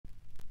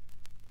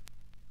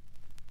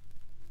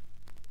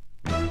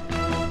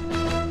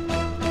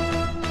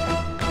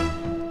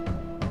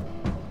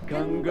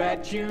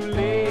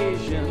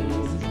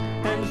Congratulations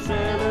and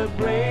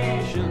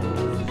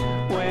celebrations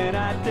when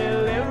I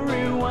tell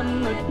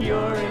everyone that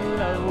you're in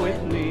love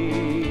with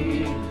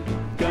me.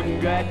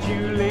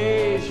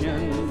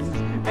 Congratulations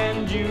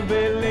and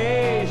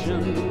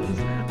jubilations,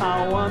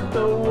 I want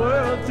the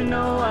world to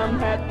know I'm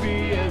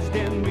happy as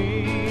can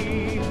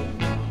be.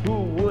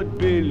 Who would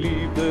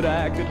believe that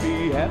I could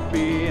be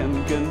happy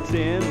and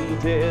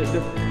contented?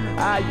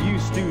 I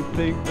used to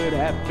think that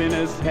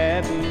happiness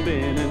hadn't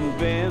been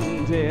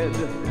invented,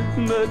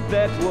 but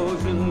that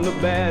was in the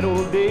bad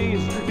old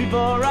days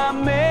before I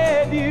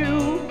met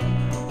you.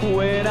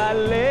 When I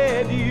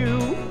let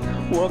you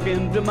walk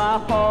into my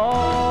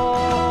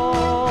heart.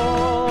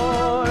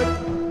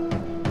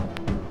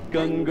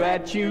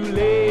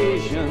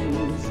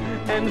 Congratulations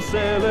and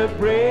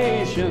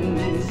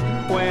celebrations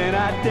when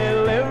I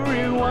tell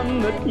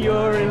everyone that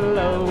you're in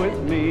love with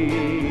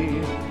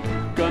me.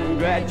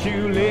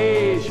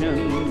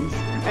 Congratulations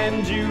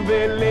and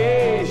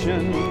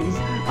jubilations,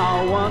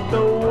 I want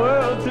the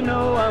world to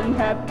know I'm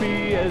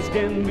happy as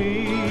can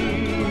be.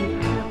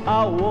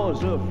 I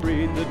was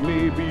afraid that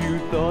maybe you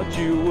thought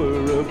you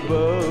were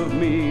above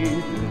me,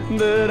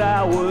 that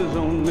I was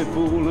only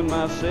fooling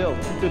myself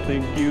to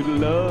think you'd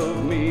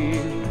love me.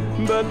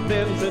 But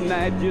then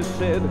tonight you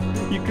said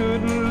you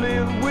couldn't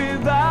live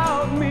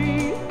without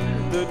me,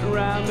 that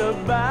round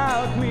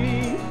about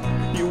me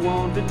you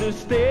wanted to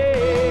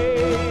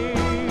stay.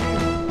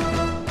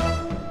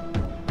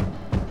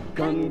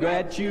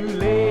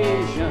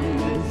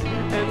 Congratulations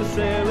and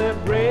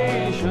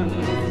celebrations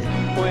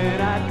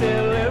when I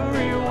tell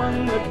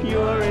everyone that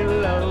you're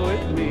in love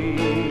with me.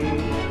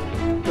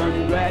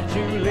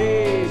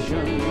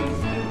 Congratulations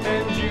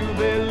and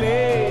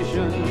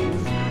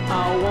jubilations,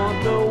 I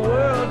want the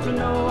world to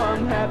know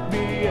I'm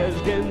happy as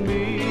can be.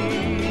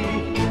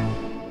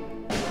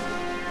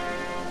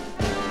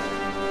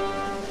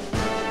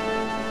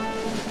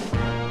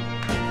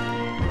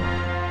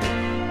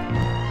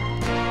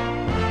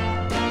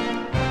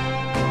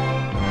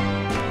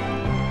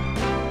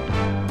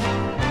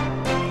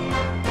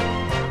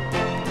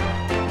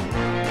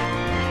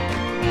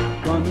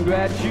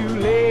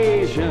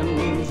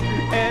 Congratulations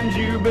and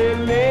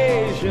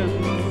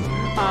jubilations,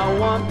 I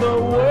want the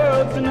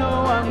world to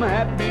know I'm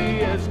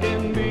happy as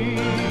can be.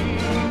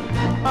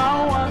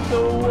 I want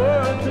the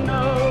world to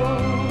know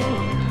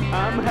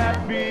I'm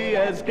happy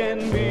as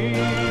can be.